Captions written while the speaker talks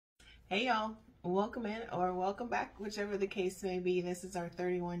Hey y'all, welcome in or welcome back, whichever the case may be. This is our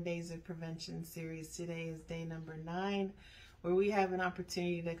 31 Days of Prevention series. Today is day number 9, where we have an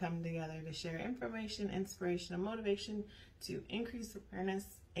opportunity to come together to share information, inspiration, and motivation to increase awareness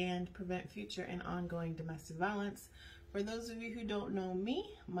and prevent future and ongoing domestic violence. For those of you who don't know me,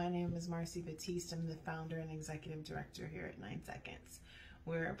 my name is Marci Batiste. I'm the founder and executive director here at 9 Seconds.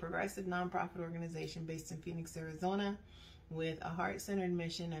 We're a progressive nonprofit organization based in Phoenix, Arizona, with a heart-centered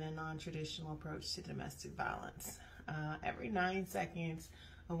mission and a non-traditional approach to domestic violence. Every 9 seconds,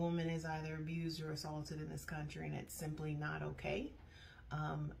 a woman is either abused or assaulted in this country, and it's simply not okay.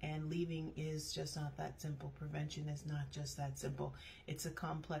 And leaving is just not that simple. Prevention is not just that simple. It's a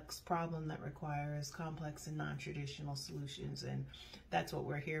complex problem that requires complex and non-traditional solutions, and that's what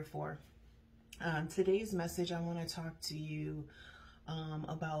we're here for. Today's message, I want to talk to you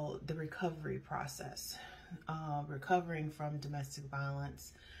about the recovery process. Recovering from domestic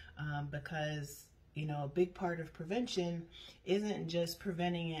violence, because a big part of prevention isn't just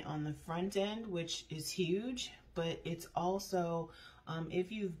preventing it on the front end, which is huge, but it's also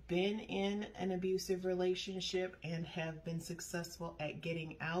if you've been in an abusive relationship and have been successful at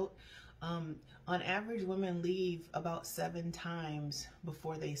getting out. On average, women leave about 7 times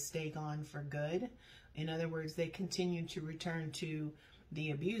before they stay gone for good. In other words, they continue to return to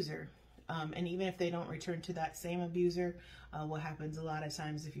the abuser. And even if they don't return to that same abuser, what happens a lot of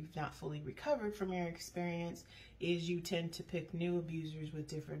times if you've not fully recovered from your experience is you tend to pick new abusers with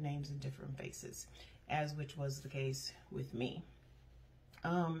different names and different faces, as which was the case with me.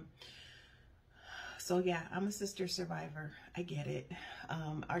 So yeah, I'm a sister survivor. I get it.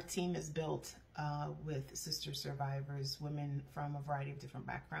 Our team is built with sister survivors, women from a variety of different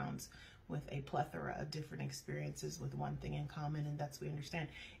backgrounds, with a plethora of different experiences with one thing in common, and that's we understand.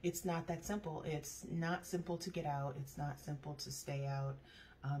 It's not that simple. It's not simple to get out. It's not simple to stay out.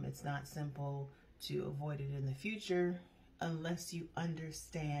 It's not simple to avoid it in the future unless you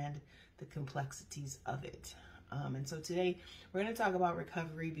understand the complexities of it. And so today we're going to talk about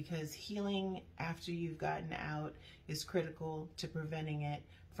recovery, because healing after you've gotten out is critical to preventing it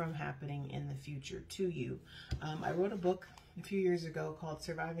from happening in the future to you. I wrote a book a few years ago called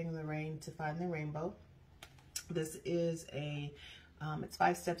Surviving the Rain to Find the Rainbow. This is it's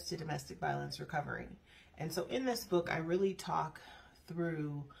 5 steps to domestic violence recovery. And so in this book, I really talk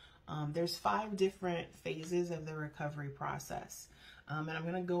through, there's 5 different phases of the recovery process. And I'm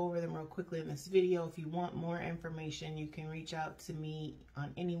going to go over them real quickly in this video. If you want more information, you can reach out to me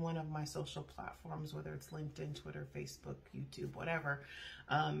on any one of my social platforms, whether it's LinkedIn, Twitter, Facebook, YouTube, whatever.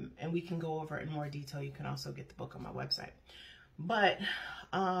 And we can go over it in more detail. You can also get the book on my website. But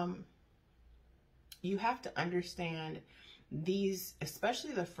you have to understand these,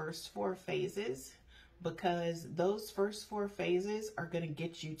 especially the first 4 phases, because those first 4 phases are going to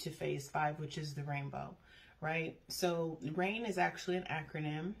get you to phase 5, which is the rainbow. Right? So RAIN is actually an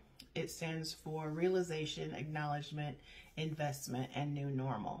acronym. It stands for Realization, Acknowledgement, Investment, and New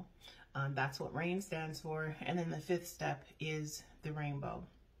Normal. That's what RAIN stands for. And then the 5th step is the rainbow.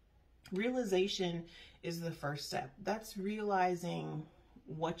 Realization is the first step. That's realizing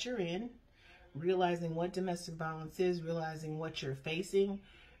what you're in, realizing what domestic violence is, realizing what you're facing,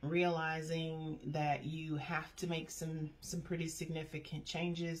 realizing that you have to make some pretty significant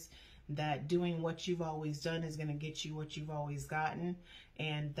changes, that doing what you've always done is going to get you what you've always gotten,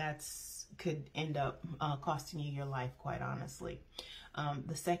 and that's could end up costing you your life, quite honestly.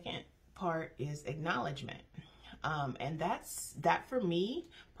 The second part is acknowledgement, and that for me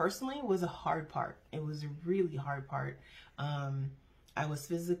personally was a hard part. It was a really hard part. I was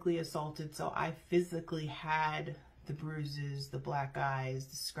physically assaulted, so I physically had the bruises, the black eyes,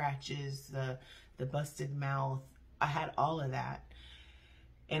 the scratches, the busted mouth. I had all of that.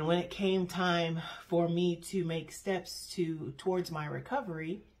 And when it came time for me to make steps towards my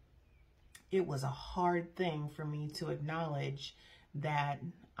recovery, it was a hard thing for me to acknowledge that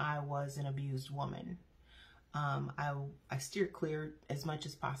I was an abused woman. I steer clear as much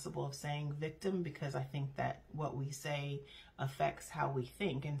as possible of saying victim, because I think that what we say affects how we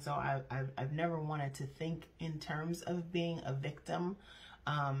think. And so I've never wanted to think in terms of being a victim.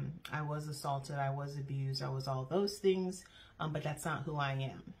 I was assaulted, I was abused, I was all those things, but that's not who I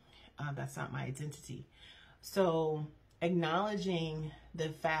am. That's not my identity. So acknowledging the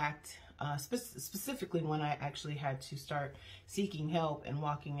fact, specifically when I actually had to start seeking help and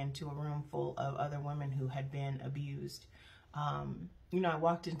walking into a room full of other women who had been abused, I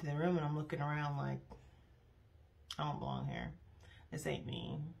walked into the room and I'm looking around like, I don't belong here. This ain't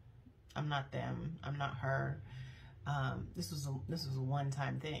me. I'm not them. I'm not her. This was a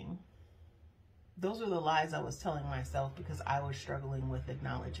one-time thing. Those were the lies I was telling myself because I was struggling with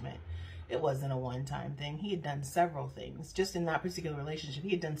acknowledgement. It wasn't a one-time thing. He had done several things. Just in that particular relationship,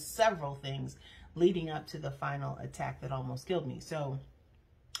 he had done several things leading up to the final attack that almost killed me. So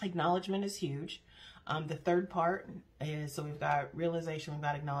acknowledgement is huge. The third part is, so we've got realization, we've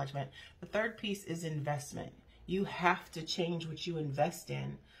got acknowledgement. The third piece is investment. You have to change what you invest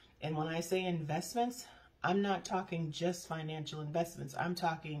in. And when I say investments, I'm not talking just financial investments. I'm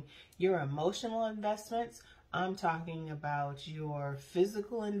talking your emotional investments. I'm talking about your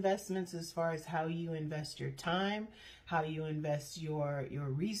physical investments as far as how you invest your time, how you invest your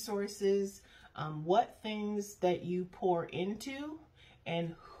resources, what things that you pour into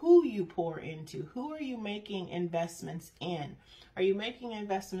and who you pour into. Who are you making investments in? Are you making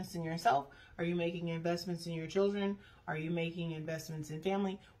investments in yourself? Are you making investments in your children? Are you making investments in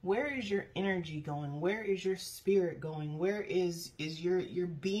family? Where is your energy going? Where is your spirit going? Where is your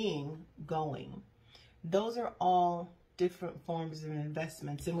being going? Those are all different forms of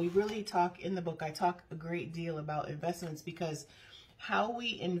investments. And we really talk in the book, I talk a great deal about investments because how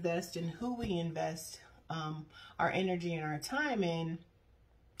we invest and who we invest our energy and our time in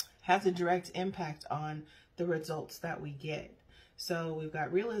has a direct impact on the results that we get. So we've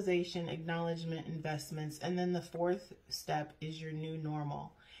got realization, acknowledgement, investments, and then the fourth step is your new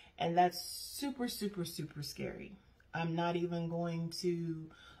normal. And that's super, super, super scary. I'm not even going to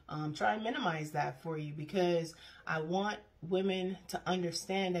try and minimize that for you because I want women to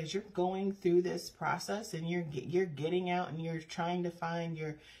understand as you're going through this process and you're getting out and you're trying to find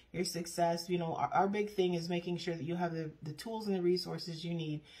your success. You know, our big thing is making sure that you have the tools and the resources you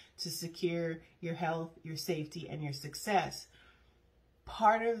need to secure your health, your safety, and your success.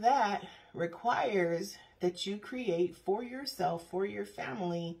 Part of that requires that you create for yourself, for your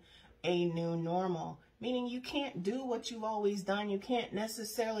family, a new normal. Meaning you can't do what you've always done. You can't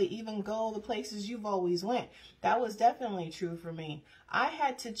necessarily even go the places you've always went. That was definitely true for me. I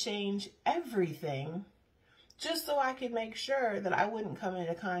had to change everything just so I could make sure that I wouldn't come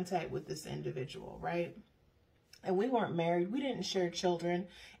into contact with this individual, right? And we weren't married. We didn't share children.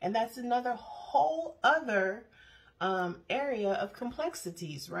 And that's another whole other area of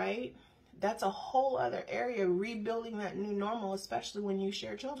complexities, right? That's a whole other area, rebuilding that new normal, especially when you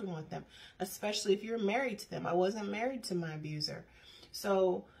share children with them, especially if you're married to them. I wasn't married to my abuser.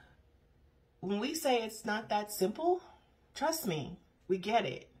 So when we say it's not that simple, trust me, we get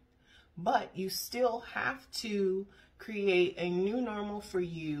it. But you still have to create a new normal for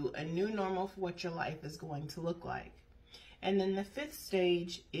you, a new normal for what your life is going to look like. And then the fifth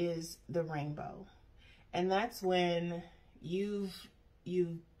stage is the rainbow. And that's when you've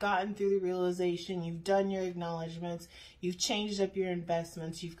gotten through the realization, you've done your acknowledgments, you've changed up your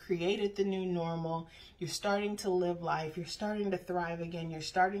investments, you've created the new normal, you're starting to live life, you're starting to thrive again, you're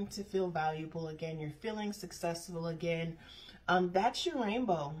starting to feel valuable again, you're feeling successful again. That's your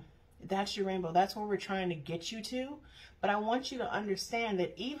rainbow. That's your rainbow. That's where we're trying to get you to. But I want you to understand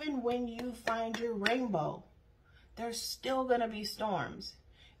that even when you find your rainbow, there's still going to be storms.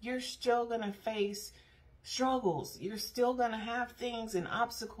 You're still going to face struggles. You're still going to have things and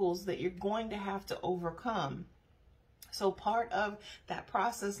obstacles that you're going to have to overcome. So part of that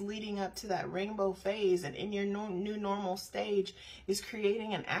process leading up to that rainbow phase and in your new normal stage is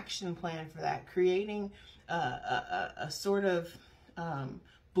creating an action plan for that, creating a sort of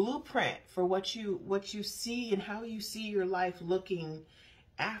blueprint for what you see and how you see your life looking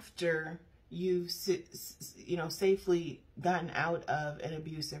after you've safely gotten out of an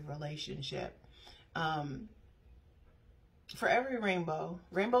abusive relationship. For every rainbow,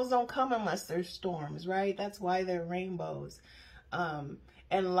 rainbows don't come unless there's storms, right? That's why they're rainbows. And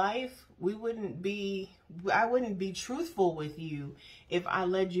life, I wouldn't be truthful with you if I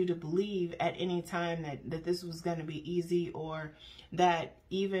led you to believe at any time that this was going to be easy, or that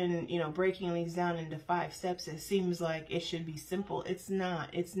even, breaking these down into 5 steps, it seems like it should be simple. It's not.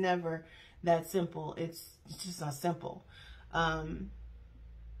 It's never that simple. It's just not simple.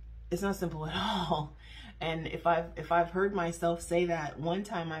 It's not simple at all. And if I've heard myself say that one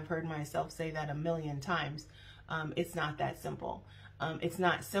time, I've heard myself say that 1,000,000 times. It's not that simple. It's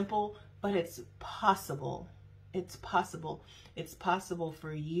not simple, but it's possible. It's possible. It's possible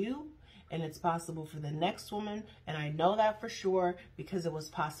for you, and it's possible for the next woman. And I know that for sure because it was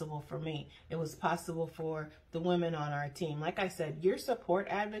possible for me. It was possible for the women on our team. Like I said, your support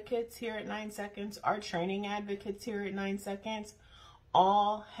advocates here at 9 Seconds, our training advocates here at 9 Seconds,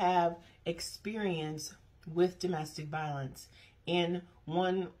 all have experience with domestic violence in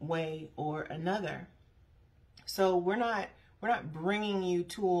one way or another. So we're not bringing you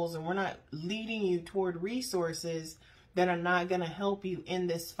tools, and we're not leading you toward resources that are not going to help you in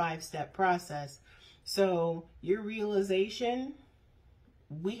this 5-step process. So your realization,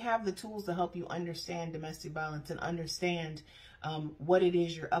 we have the tools to help you understand domestic violence and understand what it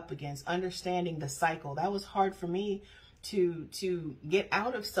is you're up against, understanding the cycle. That was hard for me to get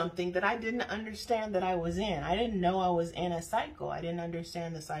out of something that I didn't understand that I was in. I didn't know I was in a cycle. I didn't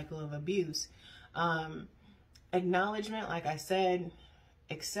understand the cycle of abuse. Acknowledgement, like I said,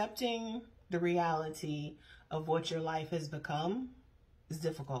 accepting the reality of what your life has become is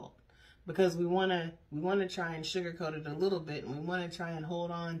difficult, because we want to try and sugarcoat it a little bit, and we want to try and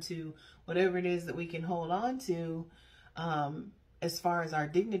hold on to whatever it is that we can hold on to as far as our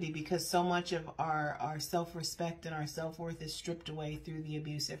dignity, because so much of our self-respect and our self-worth is stripped away through the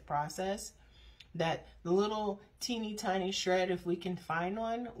abusive process, that the little teeny tiny shred, if we can find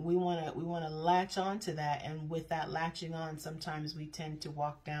one, we want to latch on to that. And with that latching on, sometimes we tend to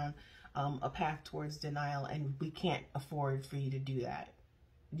walk down a path towards denial, and we can't afford for you to do that.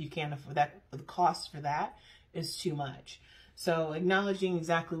 You can't afford that. The cost for that is too much. So acknowledging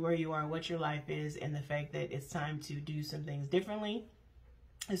exactly where you are, what your life is, and the fact that it's time to do some things differently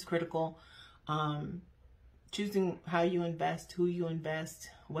is critical. Choosing how you invest, who you invest,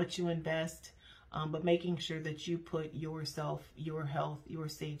 what you invest, but making sure that you put yourself, your health, your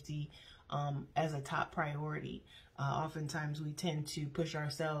safety as a top priority. Oftentimes we tend to push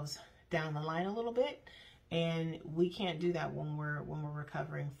ourselves down the line a little bit, and we can't do that when we're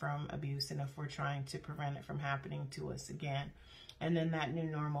recovering from abuse, and if we're trying to prevent it from happening to us again. And then that new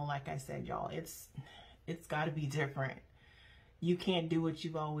normal, like I said, y'all, it's got to be different. You can't do what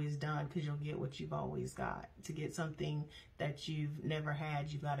you've always done, because you'll get what you've always got. To get something that you've never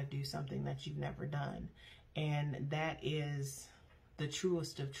had, you've got to do something that you've never done. And that is the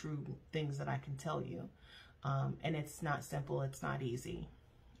truest of true things that I can tell you. And it's not simple. It's not easy.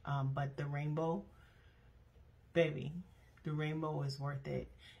 But the rainbow, baby, the rainbow is worth it.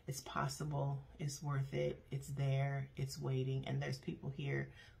 It's possible. It's worth it. It's there. It's waiting. And there's people here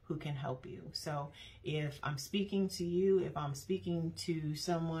who can help you. So if I'm speaking to you, if I'm speaking to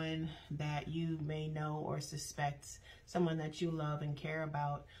someone that you may know or suspect, someone that you love and care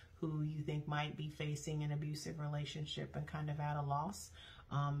about, who you think might be facing an abusive relationship and kind of at a loss,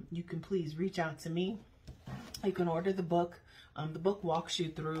 you can please reach out to me. You can order the book. The book walks you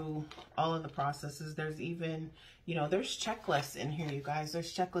through all of the processes. There's even, there's checklists in here, you guys.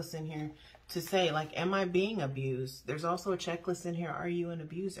 There's checklists in here to say, like, am I being abused? There's also a checklist in here, are you an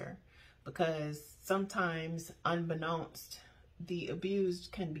abuser? Because sometimes, unbeknownst, the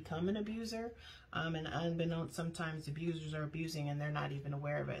abused can become an abuser. And unbeknownst, sometimes abusers are abusing and they're not even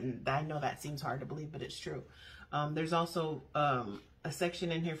aware of it. And I know that seems hard to believe, but it's true. There's also a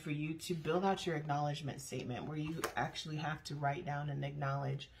section in here for you to build out your acknowledgement statement, where you actually have to write down and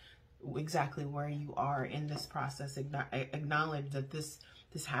acknowledge exactly where you are in this process. Acknowledge that this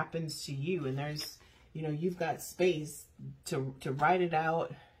happens to you, and there's, you've got space to write it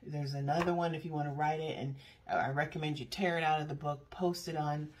out. There's another one if you want to write it, and I recommend you tear it out of the book, post it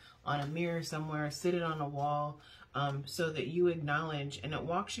on a mirror somewhere, sit it on a wall, so that you acknowledge, and it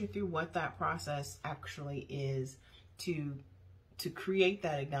walks you through what that process actually is to create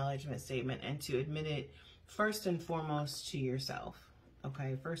that acknowledgement statement and to admit it first and foremost to yourself.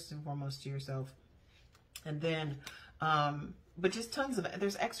 Okay, first and foremost to yourself. And then, but just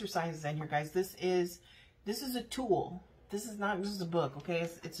there's exercises in here, guys. This is a tool. This is not just a book, okay?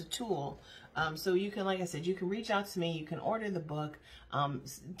 It's a tool. So you can, like I said, you can reach out to me. You can order the book.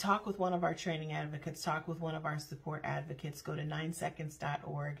 Talk with one of our training advocates. Talk with one of our support advocates. Go to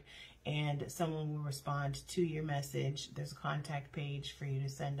 9seconds.org, and someone will respond to your message. There's a contact page for you to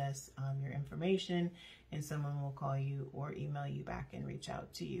send us your information, and someone will call you or email you back and reach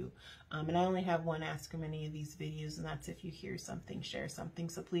out to you. And I only have one ask in any of these videos, and that's if you hear something, share something.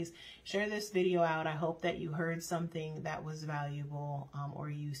 So please share this video out. I hope that you heard something that was valuable or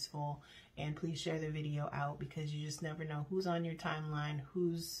useful. And please share the video out, because you just never know who's on your timeline,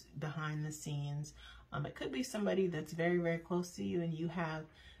 who's behind the scenes. It could be somebody that's very, very close to you and you have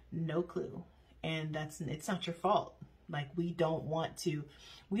no clue. And it's not your fault. Like, we don't want to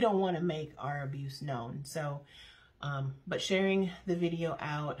make our abuse known. So, but sharing the video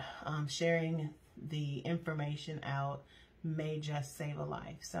out, sharing the information out may just save a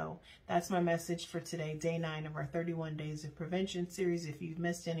life. So that's my message for today, day 9 of our 31 Days of Prevention series. If you've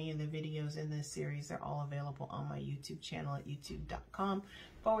missed any of the videos in this series, they're all available on my YouTube channel at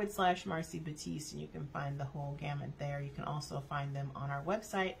youtube.com/Marci Batiste, and you can find the whole gamut there. You can also find them on our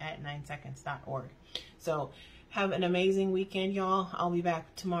website at 9seconds.org. So have an amazing weekend, y'all. I'll be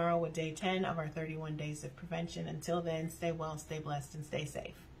back tomorrow with day 10 of our 31 Days of Prevention. Until then, stay well, stay blessed, and stay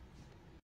safe.